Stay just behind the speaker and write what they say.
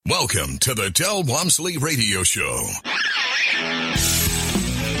Welcome to the Del Walmsley Radio Show.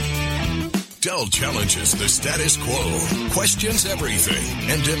 Del challenges the status quo, questions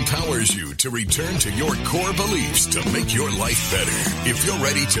everything, and empowers you to return to your core beliefs to make your life better. If you're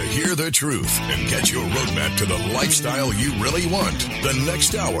ready to hear the truth and get your roadmap to the lifestyle you really want, the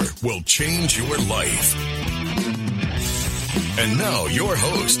next hour will change your life. And now, your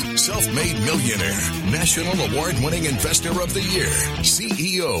host, self-made millionaire, national award-winning investor of the year,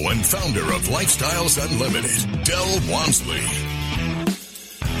 CEO and founder of Lifestyles Unlimited, Del Walmsley.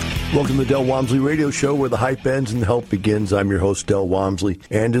 Welcome to the Del Walmsley Radio Show, where the hype ends and the help begins. I'm your host, Del Walmsley,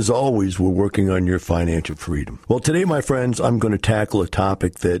 and as always, we're working on your financial freedom. Well, today, my friends, I'm going to tackle a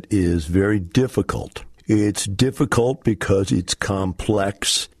topic that is very difficult. It's difficult because it's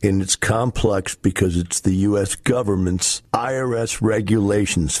complex, and it's complex because it's the U.S. government's IRS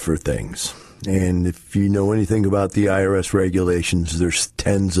regulations for things. And if you know anything about the IRS regulations, there's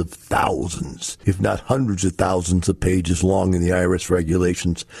tens of thousands, if not hundreds of thousands of pages long in the IRS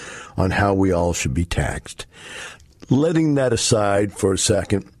regulations on how we all should be taxed. Letting that aside for a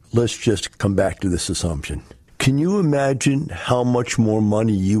second, let's just come back to this assumption. Can you imagine how much more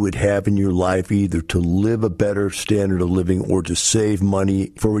money you would have in your life either to live a better standard of living or to save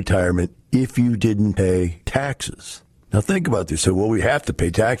money for retirement if you didn't pay taxes? Now think about this. So, well, we have to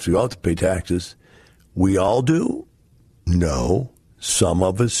pay taxes. We all have to pay taxes. We all do? No, some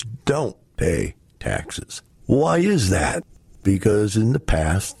of us don't pay taxes. Why is that? Because in the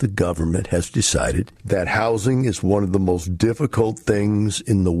past, the government has decided that housing is one of the most difficult things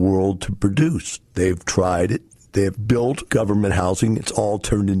in the world to produce. They've tried it. They've built government housing. It's all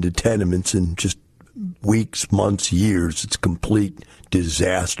turned into tenements in just weeks, months, years. It's a complete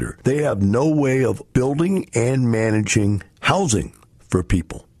disaster. They have no way of building and managing housing for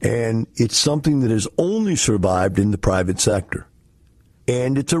people. And it's something that has only survived in the private sector.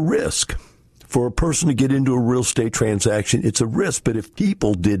 And it's a risk. For a person to get into a real estate transaction, it's a risk. But if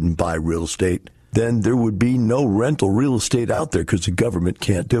people didn't buy real estate, then there would be no rental real estate out there because the government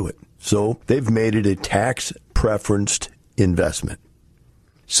can't do it. So they've made it a tax-preferenced investment.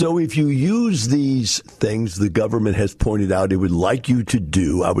 So if you use these things the government has pointed out it would like you to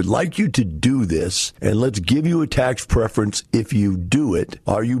do, I would like you to do this, and let's give you a tax preference if you do it.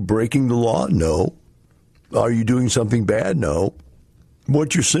 Are you breaking the law? No. Are you doing something bad? No.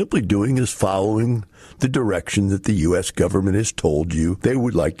 What you're simply doing is following the direction that the U.S. government has told you they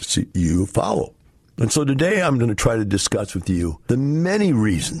would like to see you follow. And so today I'm going to try to discuss with you the many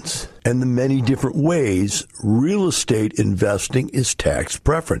reasons and the many different ways real estate investing is tax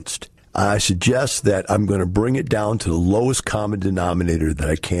preferenced. I suggest that I'm going to bring it down to the lowest common denominator that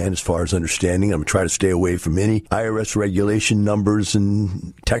I can as far as understanding. I'm going to try to stay away from any IRS regulation numbers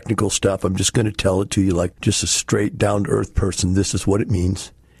and technical stuff. I'm just going to tell it to you like just a straight down-to-earth person. This is what it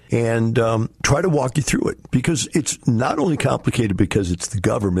means. And try to walk you through it, because it's not only complicated because it's the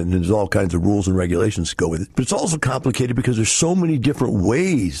government and there's all kinds of rules and regulations to go with it, but it's also complicated because there's so many different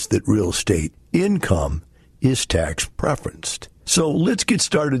ways that real estate income is tax preferenced. So let's get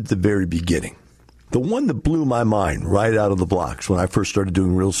started at the very beginning. The one that blew my mind right out of the blocks when I first started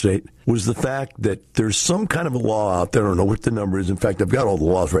doing real estate was the fact that there's some kind of a law out there. I don't know what the number is. In fact, I've got all the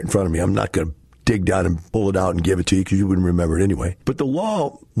laws right in front of me. I'm not going to dig down and pull it out and give it to you because you wouldn't remember it anyway. But the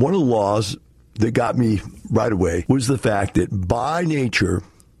law, one of the laws that got me right away was the fact that by nature,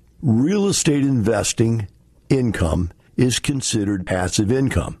 real estate investing income is considered passive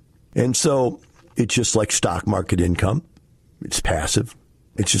income. And so it's just like stock market income. It's passive.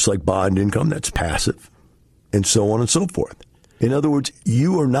 It's just like bond income. That's passive. And so on and so forth. In other words,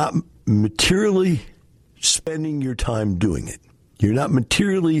 you are not materially spending your time doing it. You're not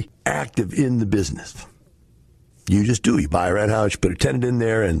materially active in the business. You just do. You buy a rent house, you put a tenant in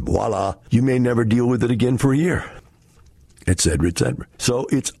there, and voila, you may never deal with it again for a year, et cetera, et cetera. So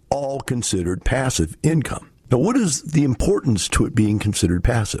it's all considered passive income. Now, what is the importance to it being considered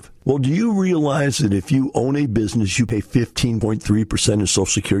passive? Well, do you realize that if you own a business, you pay 15.3% in Social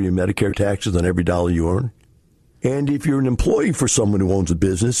Security and Medicare taxes on every dollar you earn? And if you're an employee for someone who owns a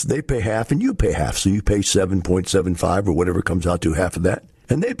business, they pay half and you pay half. So you pay 7.75 or whatever comes out to half of that.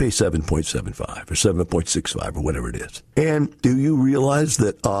 And they pay 7.75 or 7.65 or whatever it is. And do you realize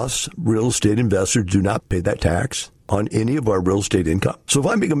that us, real estate investors, do not pay that tax on any of our real estate income? So if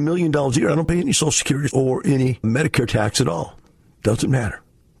I make $1 million a year, I don't pay any Social Security or any Medicare tax at all. Doesn't matter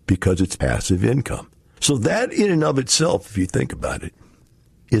because it's passive income. So that in and of itself, if you think about it,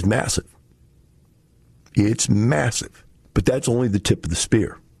 is massive. It's massive, but that's only the tip of the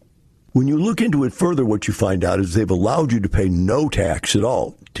spear. When you look into it further, what you find out is they've allowed you to pay no tax at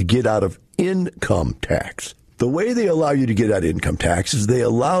all to get out of income tax. The way they allow you to get out of income tax is they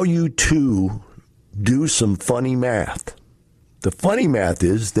allow you to do some funny math. The funny math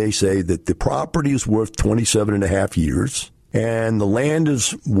is they say that the property is worth 27 and a half years and the land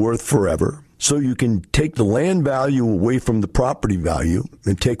is worth forever. So you can take the land value away from the property value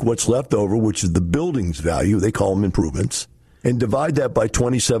and take what's left over, which is the building's value, they call them improvements, and divide that by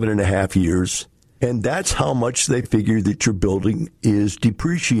 27 and a half years. And that's how much they figure that your building is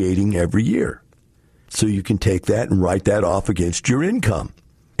depreciating every year. So you can take that and write that off against your income.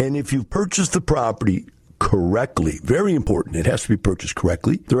 And if you purchase the property correctly, very important, it has to be purchased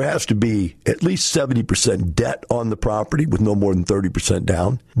correctly. There has to be at least 70% debt on the property with no more than 30%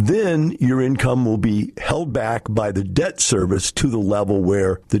 down. Then your income will be held back by the debt service to the level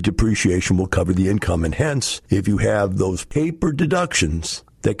where the depreciation will cover the income. And hence, if you have those paper deductions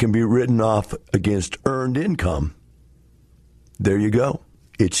that can be written off against earned income, there you go.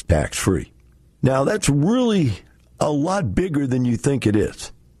 It's tax-free. Now, that's really a lot bigger than you think it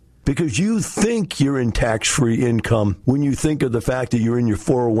is, because you think you're in tax-free income when you think of the fact that you're in your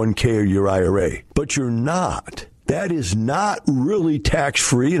 401k or your IRA, but you're not. That is not really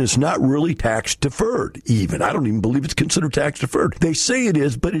tax-free, and it's not really tax-deferred even. I don't even believe it's considered tax-deferred. They say it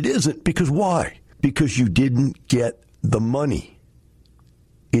is, but it isn't. Because why? Because you didn't get the money.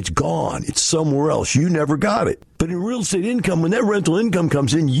 It's gone. It's somewhere else. You never got it. But in real estate income, when that rental income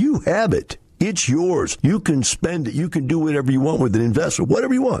comes in, you have it. It's yours. You can spend it. You can do whatever you want with it, invest it,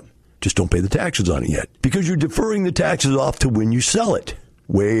 whatever you want. Just don't pay the taxes on it yet, because you're deferring the taxes off to when you sell it,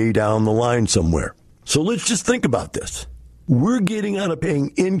 way down the line somewhere. So let's just think about this. We're getting out of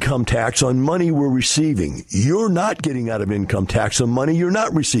paying income tax on money we're receiving. You're not getting out of income tax on money you're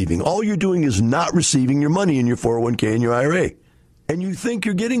not receiving. All you're doing is not receiving your money in your 401k and your IRA. And you think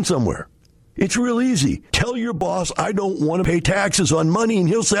you're getting somewhere. It's real easy. Tell your boss, I don't want to pay taxes on money, and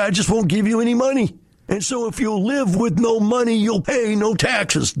he'll say, I just won't give you any money. And so if you live with no money, you'll pay no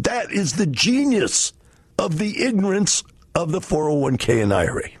taxes. That is the genius of the ignorance of the 401k and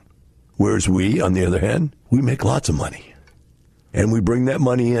IRA. Whereas we, on the other hand, we make lots of money. And we bring that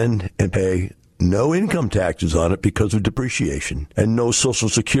money in and pay no income taxes on it because of depreciation, and no Social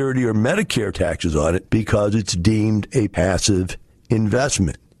Security or Medicare taxes on it because it's deemed a passive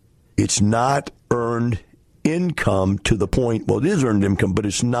investment. It's not earned income to the point, well, it is earned income, but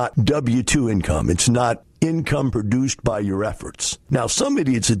it's not W-2 income. It's not income produced by your efforts. Now, some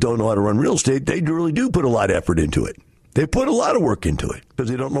idiots that don't know how to run real estate, they really do put a lot of effort into it. They put a lot of work into it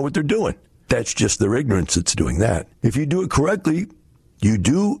because they don't know what they're doing. That's just their ignorance that's doing that. If you do it correctly, you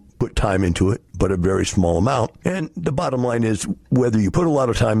do put time into it, but a very small amount. And the bottom line is, whether you put a lot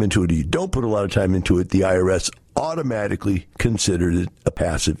of time into it or you don't put a lot of time into it, the IRS automatically considered it a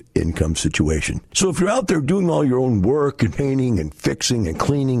passive income situation. So if you're out there doing all your own work and painting and fixing and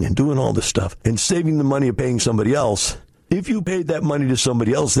cleaning and doing all this stuff and saving the money of paying somebody else, if you paid that money to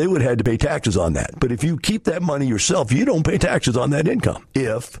somebody else, they would have had to pay taxes on that. But if you keep that money yourself, you don't pay taxes on that income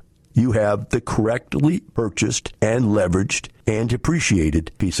if you have the correctly purchased and leveraged and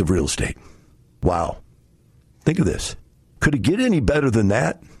depreciated piece of real estate. Wow. Think of this. Could it get any better than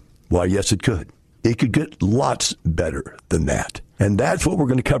that? Why, yes, it could. It could get lots better than that. And that's what we're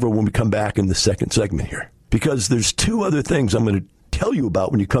going to cover when we come back in the second segment here. Because there's two other things I'm going to tell you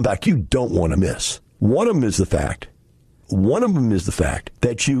about when you come back you don't want to miss. One of them is the fact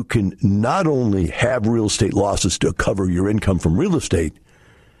that you can not only have real estate losses to cover your income from real estate,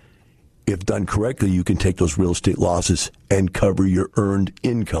 if done correctly, you can take those real estate losses and cover your earned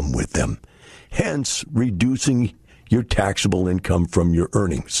income with them, hence reducing your taxable income from your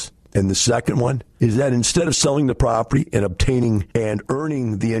earnings. And the second one is that instead of selling the property and obtaining and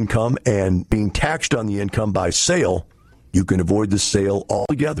earning the income and being taxed on the income by sale, you can avoid the sale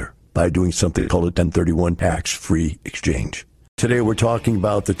altogether by doing something called a 1031 tax-free exchange. Today we're talking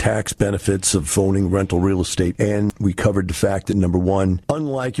about the tax benefits of owning rental real estate, and we covered the fact that, number one,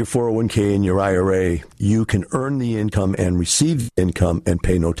 unlike your 401k and your IRA, you can earn the income and receive the income and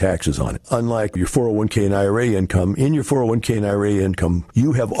pay no taxes on it. Unlike your 401k and IRA income, in your 401k and IRA income,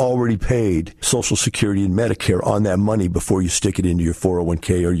 you have already paid Social Security and Medicare on that money before you stick it into your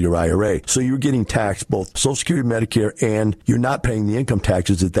 401k or your IRA. So you're getting taxed both Social Security, Medicare, and you're not paying the income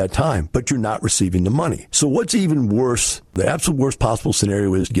taxes at that time, but you're not receiving the money. So what's even worse, the absolute worst possible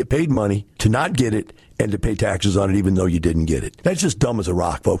scenario is to get paid money, to not get it, and to pay taxes on it even though you didn't get it. That's just dumb as a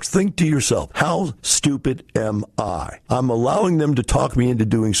rock, folks. Think to yourself, how stupid am I? I'm allowing them to talk me into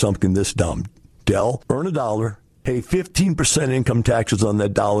doing something this dumb. Dell, earn $1, pay 15% income taxes on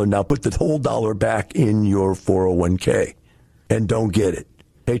that $1, now put the whole $1 back in your 401k and don't get it.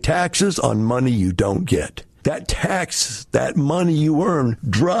 Pay taxes on money you don't get. That tax, that money you earn,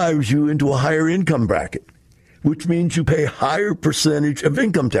 drives you into a higher income bracket. which means you pay a higher percentage of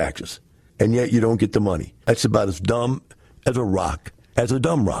income taxes, and yet you don't get the money. That's about as dumb as a rock, as a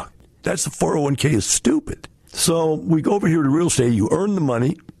dumb rock. That's the 401k is stupid. So we go over here to real estate. You earn the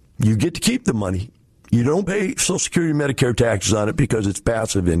money. You get to keep the money. You don't pay Social Security and Medicare taxes on it because it's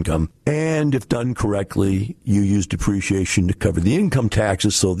passive income. And if done correctly, you use depreciation to cover the income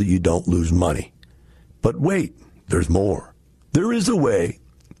taxes so that you don't lose money. But wait, there's more. There is a way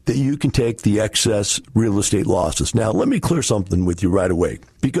that you can take the excess real estate losses. Now, let me clear something with you right away,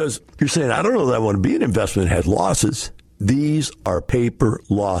 because you're saying, I don't know that I want to be an investment that has losses. These are paper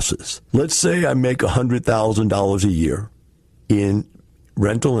losses. Let's say I make $100,000 a year in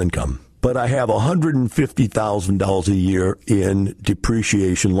rental income, but I have $150,000 a year in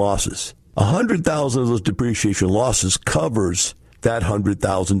depreciation losses. $100,000 of those depreciation losses covers that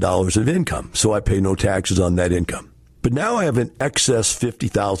 $100,000 of income, so I pay no taxes on that income. But now I have an excess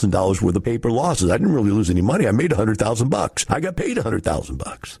 $50,000 worth of paper losses. I didn't really lose any money. I made $100,000. I got paid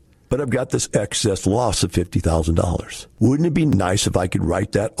 $100,000. But I've got this excess loss of $50,000. Wouldn't it be nice if I could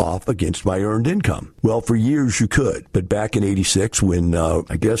write that off against my earned income? Well, for years you could. But back in 86, when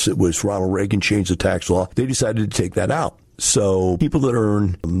I guess it was Ronald Reagan changed the tax law, they decided to take that out. So people that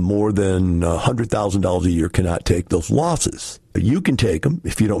earn more than $100,000 a year cannot take those losses. But you can take them.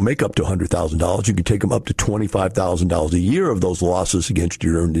 If you don't make up to $100,000, you can take them up to $25,000 a year of those losses against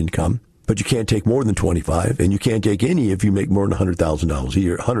your earned income. But you can't take more than 25, and you can't take any if you make more than $100,000 a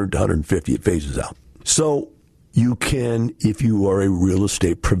year. 100 to 150, it phases out. So you can, if you are a real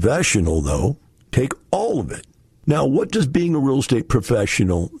estate professional, though, take all of it. Now, what does being a real estate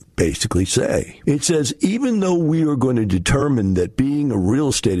professional basically say? It says, even though we are going to determine that being a real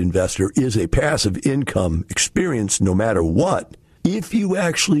estate investor is a passive income experience no matter what, if you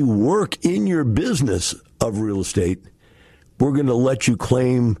actually work in your business of real estate, we're going to let you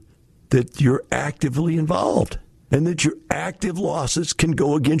claim that you're actively involved and that your active losses can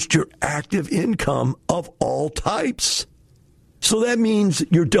go against your active income of all types. So that means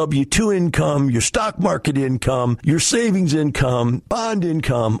your W-2 income, your stock market income, your savings income, bond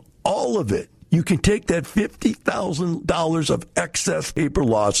income, all of it. You can take that $50,000 of excess paper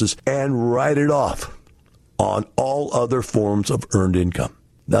losses and write it off on all other forms of earned income.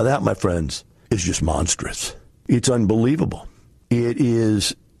 Now that, my friends, is just monstrous. It's unbelievable. It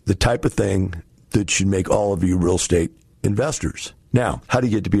is the type of thing that should make all of you real estate investors. Now, how do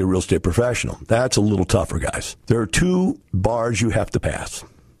you get to be a real estate professional? That's a little tougher, guys. There are two bars you have to pass,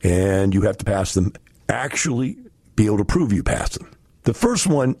 and you have to pass them, actually be able to prove you pass them. The first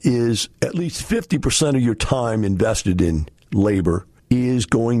one is at least 50% of your time invested in labor is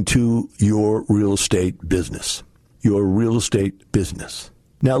going to your real estate business. Your real estate business.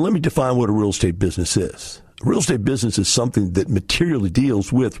 Now, let me define what a real estate business is. A real estate business is something that materially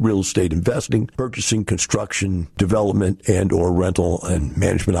deals with real estate investing, purchasing, construction, development, and or rental and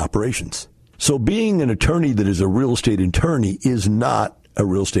management operations. So being an attorney that is a real estate attorney is not a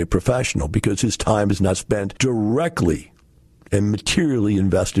real estate professional because his time is not spent directly and materially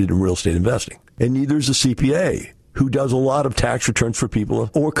invested in real estate investing. And neither is a CPA who does a lot of tax returns for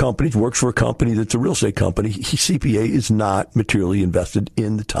people or companies, works for a company that's a real estate company. CPA is not materially invested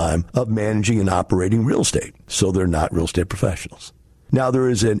in the time of managing and operating real estate. So they're not real estate professionals. Now, there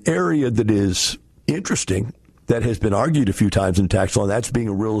is an area that is interesting that has been argued a few times in tax law, and that's being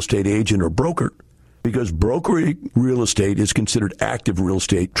a real estate agent or broker, because brokering real estate is considered active real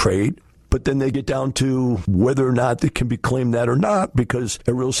estate trade. But then they get down to whether or not they can be claimed that or not, because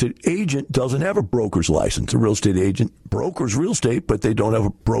a real estate agent doesn't have a broker's license. A real estate agent brokers real estate, but they don't have a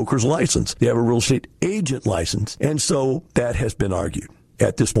broker's license. They have a real estate agent license. And so that has been argued.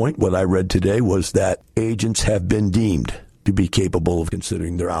 At this point, what I read today was that agents have been deemed to be capable of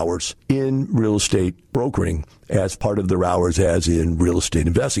considering their hours in real estate brokering as part of their hours as in real estate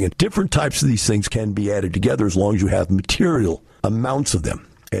investing. And different types of these things can be added together as long as you have material amounts of them.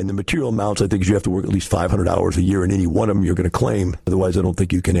 And the material amounts, I think, is you have to work at least 500 hours a year in any one of them you're going to claim. Otherwise, I don't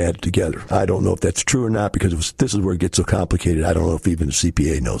think you can add it together. I don't know if that's true or not because this is where it gets so complicated. I don't know if even a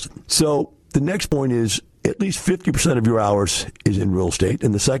CPA knows it. So the next point is at least 50% of your hours is in real estate.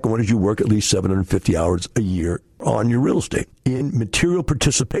 And the second one is you work at least 750 hours a year on your real estate in material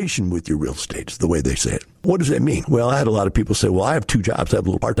participation with your real estate is the way they say it. What does that mean? Well, I had a lot of people say, well, I have two jobs. I have a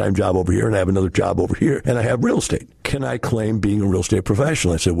little part-time job over here and I have another job over here and I have real estate. Can I claim being a real estate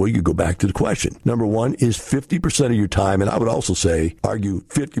professional? I said, well, you go back to the question. Number one is 50% of your time. And I would also say, argue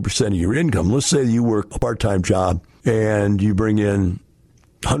 50% of your income. Let's say you work a part-time job and you bring in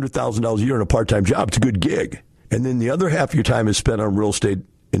 $100,000 a year in a part-time job. It's a good gig. And then the other half of your time is spent on real estate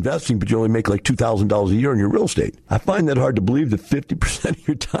investing, but you only make like $2,000 a year in your real estate. I find that hard to believe that 50% of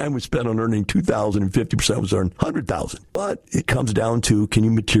your time was spent on earning $2,000 and 50% was earned $100,000. But it comes down to, can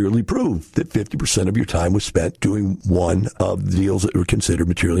you materially prove that 50% of your time was spent doing one of the deals that were considered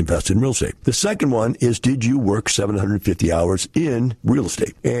materially invested in real estate? The second one is, did you work 750 hours in real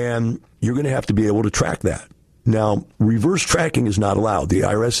estate? And you're going to have to be able to track that. Now, reverse tracking is not allowed. The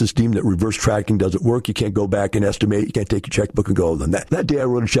IRS has deemed that reverse tracking doesn't work. You can't go back and estimate. You can't take your checkbook and go, then that day I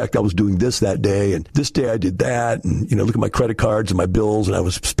wrote a check, I was doing this that day, and this day I did that, and, look at my credit cards and my bills, and I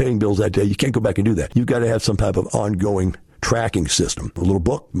was paying bills that day. You can't go back and do that. You've got to have some type of ongoing tracking system. A little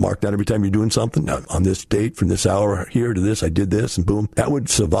book, mark down every time you're doing something. Now, on this date, from this hour here to this, I did this, and boom. That would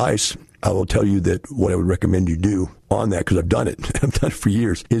suffice. I will tell you that what I would recommend you do on that, because I've done it. I've done it for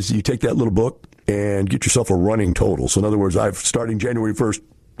years, is you take that little book and get yourself a running total. So in other words, starting January 1st,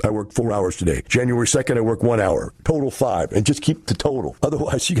 I worked 4 hours today. January 2nd, I worked 1 hour. Total 5. And just keep the total.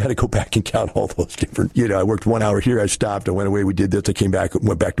 Otherwise, you got to go back and count all those different, I worked 1 hour here, I stopped, I went away, we did this, I came back,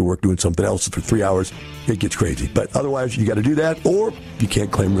 went back to work doing something else for 3 hours. It gets crazy. But otherwise, you got to do that, or you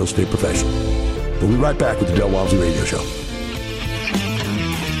can't claim real estate professional. We'll be right back with the Del Walmsley Radio Show.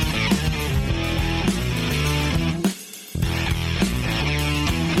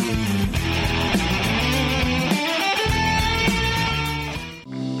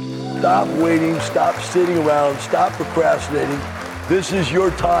 Stop waiting. Stop sitting around. Stop procrastinating. This is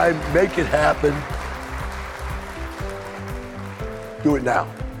your time. Make it happen. Do it now.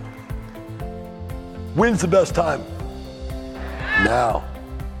 When's the best time? Now.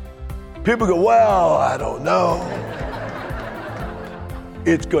 People go, well, I don't know.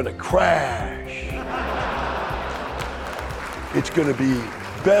 It's going to crash. It's going to be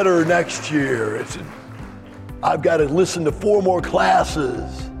better next year. I've got to listen to 4 more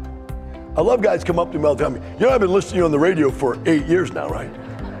classes. I love guys come up to me all the time. I've been listening to you on the radio for 8 years now, right?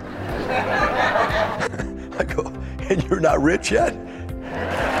 I go, and you're not rich yet?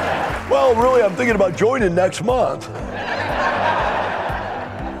 Well, really, I'm thinking about joining next month.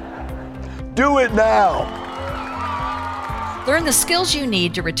 Do it now. Learn the skills you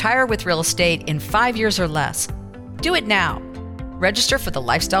need to retire with real estate in 5 years or less. Do it now. Register for the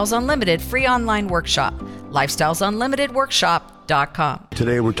Lifestyles Unlimited free online workshop. LifestylesUnlimitedWorkshop.com.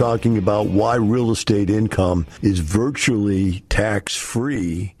 Today we're talking about why real estate income is virtually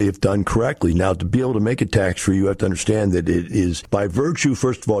tax-free if done correctly. Now, to be able to make it tax-free, you have to understand that it is by virtue,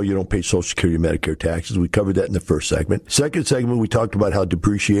 first of all, you don't pay Social Security and Medicare taxes. We covered that in the first segment. Second segment, we talked about how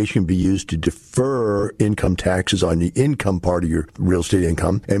depreciation can be used to defer income taxes on the income part of your real estate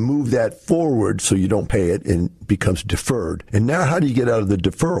income and move that forward so you don't pay it and becomes deferred. And now how do you get out of the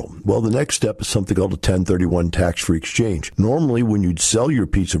deferral? Well, the next step is something called a 1031 tax-free exchange. Normally, when you'd sell your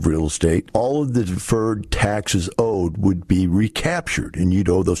piece of real estate, all of the deferred taxes owed would be recaptured, and you'd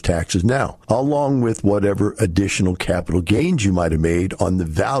owe those taxes now, along with whatever additional capital gains you might have made on the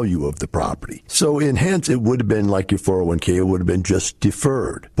value of the property. So, hence, it would have been like your 401k, it would have been just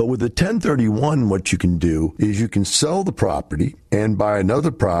deferred. But with a 1031, what you can do is you can sell the property and buy another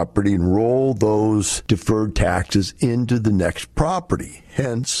property and roll those deferred taxes into the next property,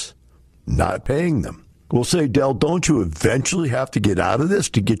 hence not paying them. We'll say, Del, don't you eventually have to get out of this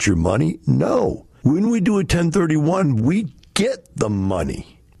to get your money? No. When we do a 1031, we get the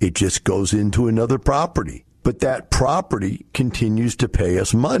money. It just goes into another property. But that property continues to pay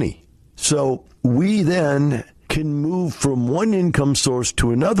us money. So we then can move from one income source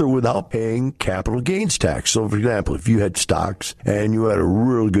to another without paying capital gains tax. So, for example, if you had stocks and you had a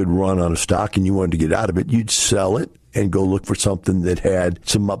real good run on a stock and you wanted to get out of it, you'd sell it and go look for something that had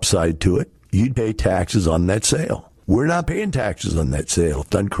some upside to it. You'd pay taxes on that sale. We're not paying taxes on that sale. If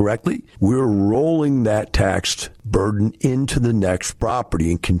done correctly, we're rolling that tax burden into the next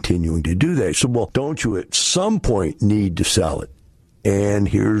property and continuing to do that. So, well, don't you at some point need to sell it? And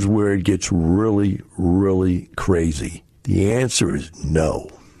here's where it gets really, really crazy. The answer is no.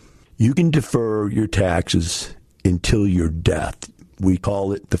 You can defer your taxes until your death. We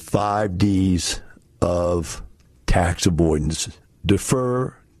call it the 5 Ds of tax avoidance.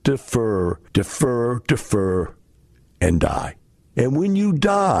 Defer, defer, defer, defer, and die. And when you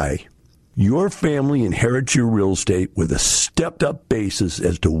die, your family inherits your real estate with a stepped-up basis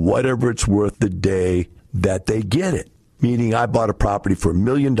as to whatever it's worth the day that they get it. Meaning, I bought a property for $1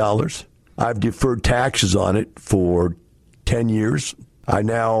 million. I've deferred taxes on it for 10 years. I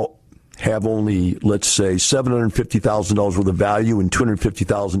now have only, let's say, $750,000 worth of value and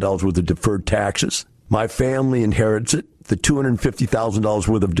 $250,000 worth of deferred taxes. My family inherits it. The $250,000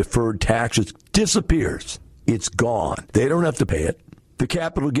 worth of deferred taxes disappears. It's gone. They don't have to pay it. The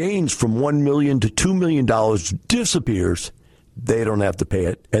capital gains from $1 million to $2 million disappears. They don't have to pay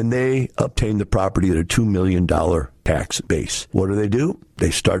it, and they obtain the property at a $2 million tax base. What do?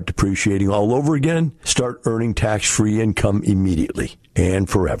 They start depreciating all over again, start earning tax-free income immediately and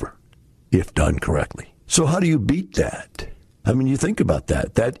forever, if done correctly. So how do you beat that? I mean, you think about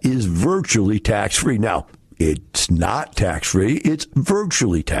that. That is virtually tax-free. Now, it's not tax-free. It's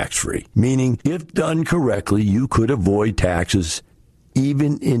virtually tax-free, meaning if done correctly, you could avoid taxes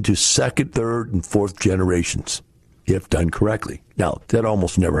even into second, third, and fourth generations, if done correctly. Now, that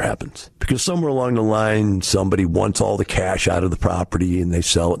almost never happens because somewhere along the line, somebody wants all the cash out of the property and they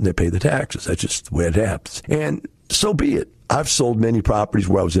sell it and they pay the taxes. That's just the way it happens. And so be it. I've sold many properties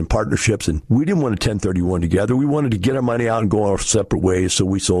where I was in partnerships and we didn't want to 1031 together. We wanted to get our money out and go our separate ways, so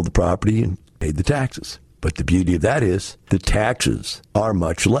we sold the property and paid the taxes. But the beauty of that is the taxes are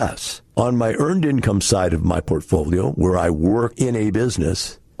much less. On my earned income side of my portfolio, where I work in a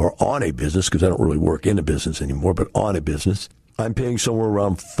business, or on a business, because I don't really work in a business anymore, but on a business, I'm paying somewhere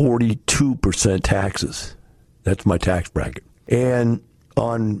around 42% taxes. That's my tax bracket. And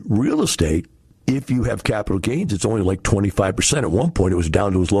on real estate, if you have capital gains, it's only like 25%. At one point, it was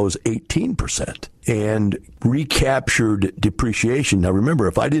down to as low as 18%. And recaptured depreciation. Now, remember,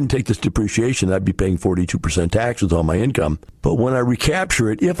 if I didn't take this depreciation, I'd be paying 42% taxes on my income. But when I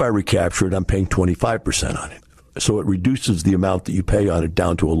recapture it, if I recapture it, I'm paying 25% on it. So it reduces the amount that you pay on it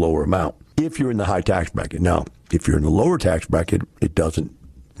down to a lower amount if you're in the high tax bracket. Now, if you're in the lower tax bracket, it doesn't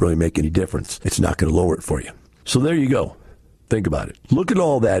really make any difference. It's not going to lower it for you. So there you go. Think about it. Look at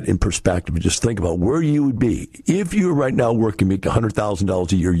all that in perspective and just think about where you would be. If you're right now working, make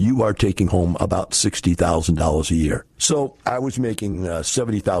 $100,000 a year, you are taking home about $60,000 a year. So I was making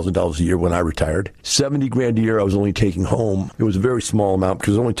 $70,000 a year when I retired. $70,000 a year I was only taking home. It was a very small amount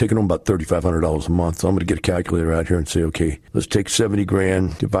because I was only taking home about $3,500 a month. So I'm going to get a calculator out here and say, okay, let's take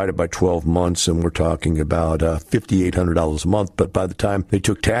 $70,000 divided by 12 months, and we're talking about $5,800 a month. But by the time they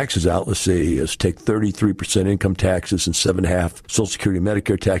took taxes out, let's take 33% income taxes and 7.5% Social Security and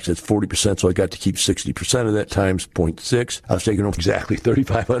Medicare tax, that's 40%, so I got to keep 60% of that times 0.6. I was taking home exactly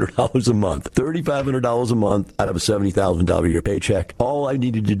 $3,500 a month. $3,500 a month out of a $70,000 a year paycheck. All I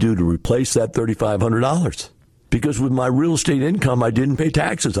needed to do to replace that $3,500. Because with my real estate income, I didn't pay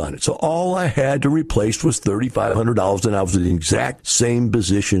taxes on it. So all I had to replace was $3,500, and I was in the exact same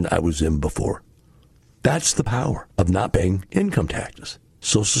position I was in before. That's the power of not paying income taxes,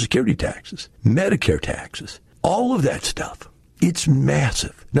 Social Security taxes, Medicare taxes, all of that stuff. It's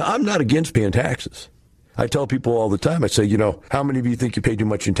massive. Now, I'm not against paying taxes. I tell people all the time, I say, how many of you think you pay too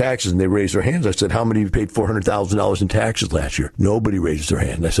much in taxes? And they raise their hands. I said, how many of you paid $400,000 in taxes last year? Nobody raises their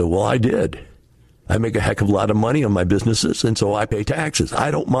hand. I said, well, I did. I make a heck of a lot of money on my businesses, and so I pay taxes.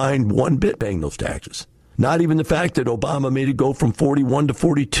 I don't mind one bit paying those taxes. Not even the fact that Obama made it go from 41 to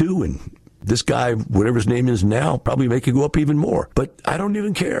 42, and this guy, whatever his name is now, probably make it go up even more. But I don't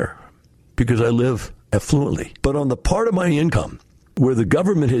even care because I live affluently. But on the part of my income where the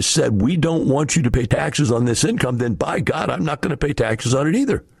government has said, we don't want you to pay taxes on this income, then by God, I'm not going to pay taxes on it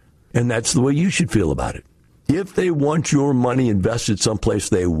either. And that's the way you should feel about it. If they want your money invested someplace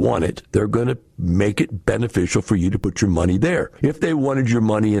they want it, they're going to make it beneficial for you to put your money there. If they wanted your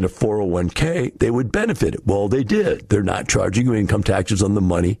money in a 401k, they would benefit it. Well, they did. They're not charging you income taxes on the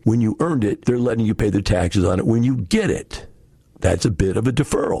money. When you earned it, they're letting you pay the taxes on it when you get it. That's a bit of a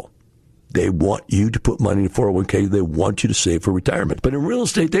deferral. They want you to put money in a 401k. They want you to save for retirement. But in real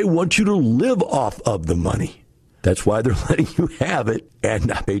estate, they want you to live off of the money. That's why they're letting you have it and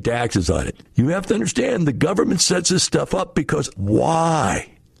not pay taxes on it. You have to understand the government sets this stuff up because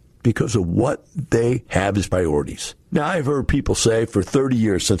why? Because of what they have as priorities. Now, I've heard people say for 30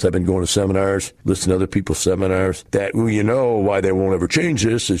 years since I've been going to seminars, listen to other people's seminars, that, why they won't ever change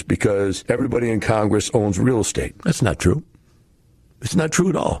this is because everybody in Congress owns real estate. That's not true. It's not true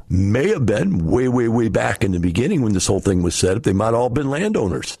at all. May have been way, way, way back in the beginning when this whole thing was set up. They might all have been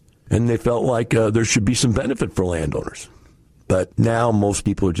landowners, and they felt like there should be some benefit for landowners. But now most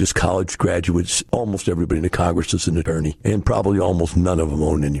people are just college graduates. Almost everybody in the Congress is an attorney, and probably almost none of them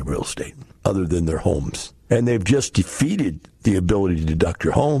own any real estate other than their homes. And they've just defeated the ability to deduct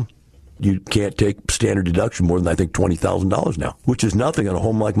your home. You can't take standard deduction more than, I think, $20,000 now, which is nothing on a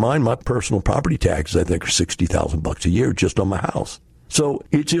home like mine. My personal property taxes, I think, are $60,000 a year just on my house. So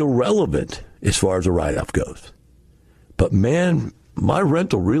it's irrelevant as far as a write-off goes. But man, my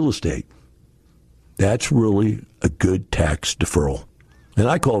rental real estate, that's really a good tax deferral. And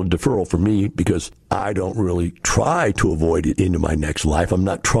I call it a deferral for me because I don't really try to avoid it into my next life. I'm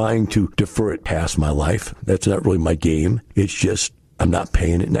not trying to defer it past my life. That's not really my game. It's just I'm not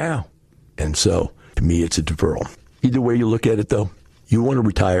paying it now. And so to me, it's a deferral. Either way you look at it, though, you want to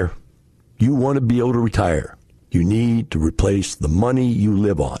retire. You want to be able to retire. You need to replace the money you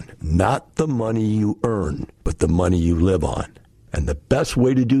live on, not the money you earn, but the money you live on. And the best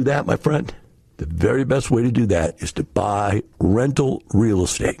way to do that, my friend, the very best way to do that is to buy rental real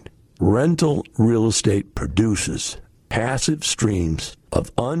estate. Rental real estate produces passive streams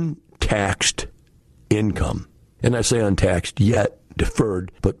of untaxed income. And I say untaxed, yet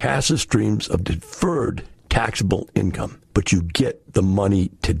deferred, but passive streams of deferred taxable income. But you get the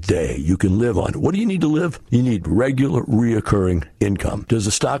money today. You can live on it. What do you need to live? You need regular, reoccurring income. Does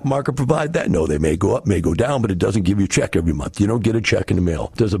the stock market provide that? No, they may go up, may go down, but it doesn't give you a check every month. You don't get a check in the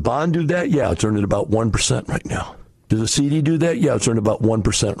mail. Does a bond do that? Yeah, it's earning about 1% right now. Does a CD do that? Yeah, it's earning about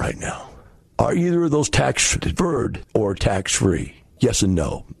 1% right now. Are either of those tax deferred or tax-free? Yes and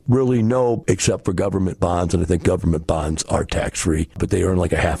no. Really no, except for government bonds, and I think government bonds are tax-free, but they earn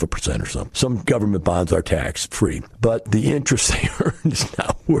like 0.5% or something. Some government bonds are tax-free, but the interest they earn is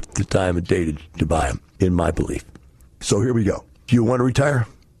not worth the time and day to buy them, in my belief. So here we go. Do you want to retire?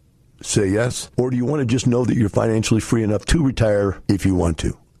 Say yes. Or do you want to just know that you're financially free enough to retire if you want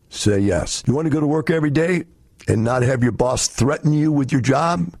to? Say yes. You want to go to work every day and not have your boss threaten you with your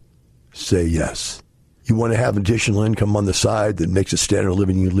job? Say yes. You want to have additional income on the side that makes the standard of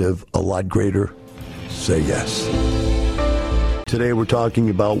living you live a lot greater? Say yes. Today we're talking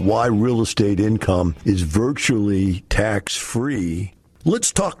about why real estate income is virtually tax-free.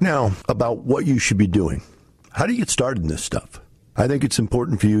 Let's talk now about what you should be doing. How do you get started in this stuff? I think it's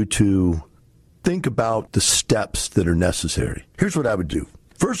important for you to think about the steps that are necessary. Here's what I would do.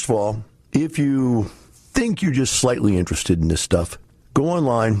 First of all, if you think you're just slightly interested in this stuff, go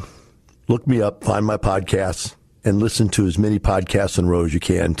online, look me up, find my podcasts, and listen to as many podcasts in a row as you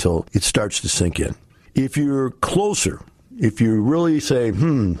can until it starts to sink in. If you're closer, if you really say,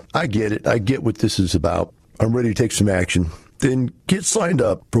 I get it, I get what this is about, I'm ready to take some action, then get signed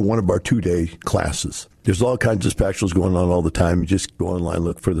up for one of our 2-day classes. There's all kinds of specials going on all the time. You just go online,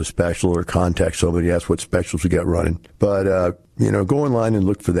 look for the special, or contact somebody, ask what specials we got running. But, go online and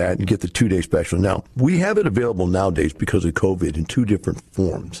look for that and get the 2-day special. Now, we have it available nowadays because of COVID in 2 different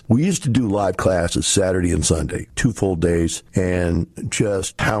forms. We used to do live classes Saturday and Sunday, 2 full days, and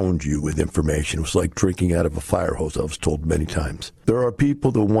just pound you with information. It was like drinking out of a fire hose, I was told many times. There are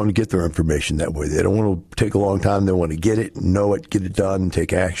people that want to get their information that way. They don't want to take a long time. They want to get it, know it, get it done, and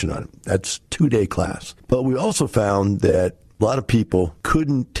take action on it. That's 2-day class. But we also found that a lot of people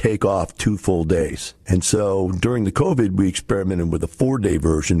couldn't take off 2 full days. And so during the COVID, we experimented with a 4-day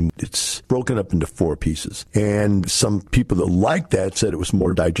version. It's broken up into 4 pieces. And some people that liked that said it was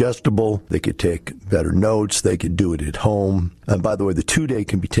more digestible. They could take better notes. They could do it at home. And by the way, the 2-day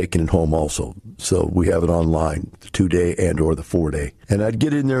can be taken at home also. So we have it online, the 2-day and or the 4-day. And I'd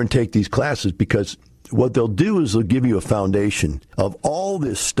get in there and take these classes because what they'll do is they'll give you a foundation of all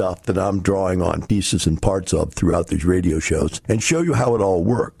this stuff that I'm drawing on pieces and parts of throughout these radio shows and show you how it all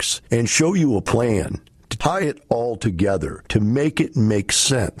works and show you a plan to tie it all together to make it make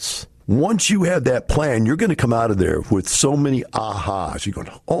sense. Once you have that plan, you're going to come out of there with so many ahas. You're going,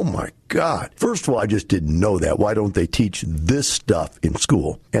 oh my God. First of all, I just didn't know that. Why don't they teach this stuff in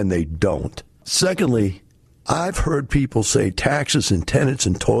school? And they don't. Secondly, I've heard people say taxes and tenants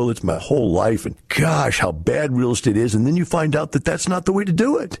and toilets my whole life, and gosh, how bad real estate is. And then you find out that that's not the way to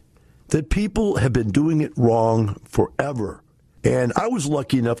do it, that people have been doing it wrong forever. And I was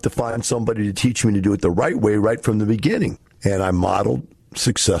lucky enough to find somebody to teach me to do it the right way right from the beginning. And I modeled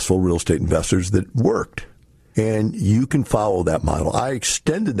successful real estate investors that worked. And you can follow that model. I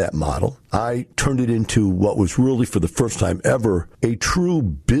extended that model. I turned it into what was really, for the first time ever, a true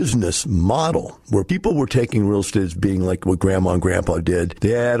business model where people were taking real estate as being like what Grandma and Grandpa did. They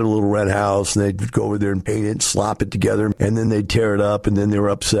had a little rent house, and they'd go over there and paint it and slop it together, and then they'd tear it up, and then they were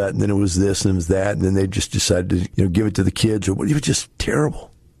upset, and then it was this and it was that, and then they just decided to give it to the kids. Or it was just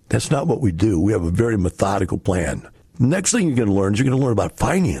terrible. That's not what we do. We have a very methodical plan. Next thing you're going to learn is you're going to learn about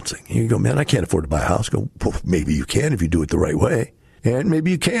financing. You go, man, I can't afford to buy a house. Go, well, maybe you can if you do it the right way. And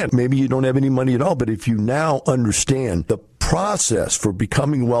maybe you can't. Maybe you don't have any money at all. But if you now understand the process for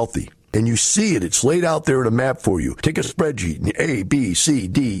becoming wealthy and you see it, it's laid out there in a map for you. Take a spreadsheet, A, B, C,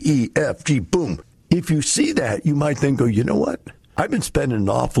 D, E, F, G, boom. If you see that, you might then go, you know what? I've been spending an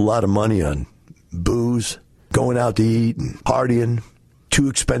awful lot of money on booze, going out to eat and partying, too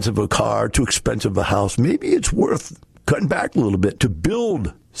expensive a car, too expensive a house. Maybe it's worth cutting back a little bit to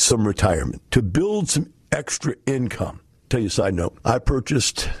build some retirement, to build some extra income. Tell you a side note, I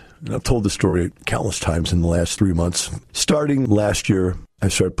purchased, and I've told this story countless times in the last 3 months. Starting last year, I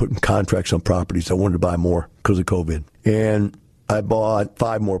started putting contracts on properties. I wanted to buy more because of COVID. And I bought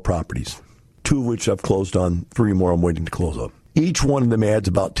 5 more properties, 2 of which I've closed on, 3 more I'm waiting to close on. Each one of them adds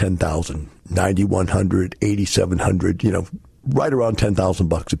about $10,000, $9,100, $8,700, right around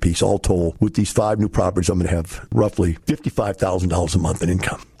 $10,000 a piece, all told. With these 5 new properties, I'm going to have roughly $55,000 a month in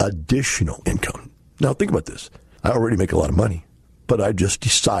income, additional income. Now, think about this. I already make a lot of money, but I just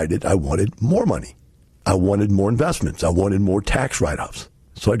decided I wanted more money. I wanted more investments. I wanted more tax write-offs.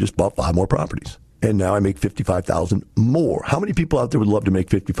 So I just bought 5 more properties. And now I make $55,000 more. How many people out there would love to make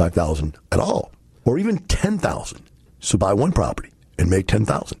 $55,000 at all? Or even $10,000? So buy 1 property and make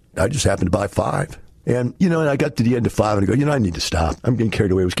 $10,000. I just happened to buy 5. And, and I got to the end of 5 and I go, I need to stop. I'm getting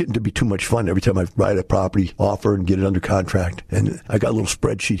carried away. It was getting to be too much fun every time I write a property offer and get it under contract. And I got a little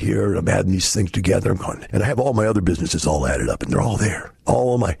spreadsheet here and I'm adding these things together. I'm going, and I have all my other businesses all added up and they're all there.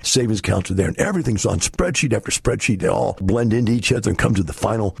 All of my savings accounts are there and everything's on spreadsheet after spreadsheet. They all blend into each other and come to the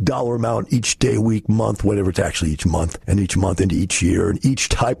final dollar amount each day, week, month, whatever it's actually each month, and each month into each year, and each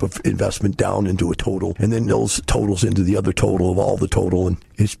type of investment down into a total, and then those totals into the other total of all the total. And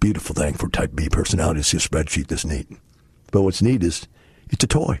it's a beautiful thing for type B personality to see a spreadsheet this neat. But what's neat is it's a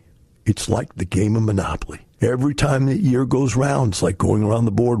toy. It's like the game of Monopoly. Every time the year goes round, it's like going around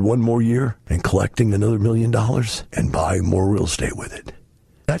the board one more year and collecting another $1 million and buying more real estate with it.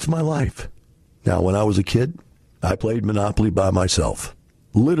 That's my life. Now, when I was a kid, I played Monopoly by myself.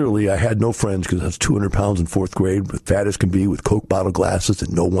 Literally, I had no friends because I was 200 pounds in 4th grade, with fat as can be, with Coke bottle glasses,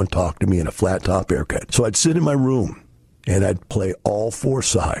 and no one talked to me, and a flat-top haircut. So I'd sit in my room, and I'd play all 4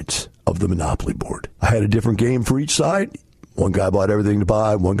 sides of the Monopoly board. I had a different game for each side. One guy bought everything to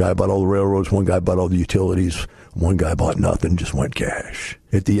buy. One guy bought all the railroads. One guy bought all the utilities. One guy bought nothing, just went cash.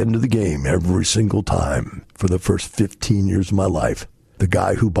 At the end of the game, every single time, for the first 15 years of my life, the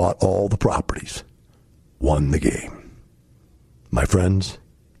guy who bought all the properties won the game. My friends,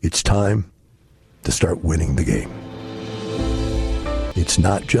 it's time to start winning the game. It's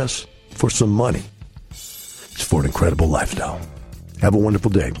not just for some money. It's for an incredible lifestyle. Have a wonderful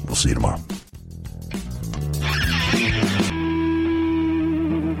day. We'll see you tomorrow.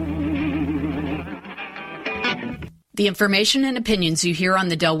 The information and opinions you hear on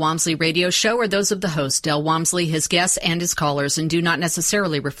the Del Walmsley radio show are those of the host, Del Walmsley, his guests, and his callers, and do not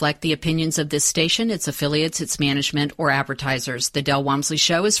necessarily reflect the opinions of this station, its affiliates, its management, or advertisers. The Del Walmsley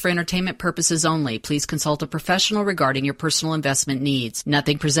show is for entertainment purposes only. Please consult a professional regarding your personal investment needs.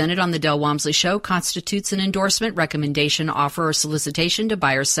 Nothing presented on the Del Walmsley show constitutes an endorsement, recommendation, offer, or solicitation to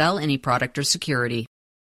buy or sell any product or security.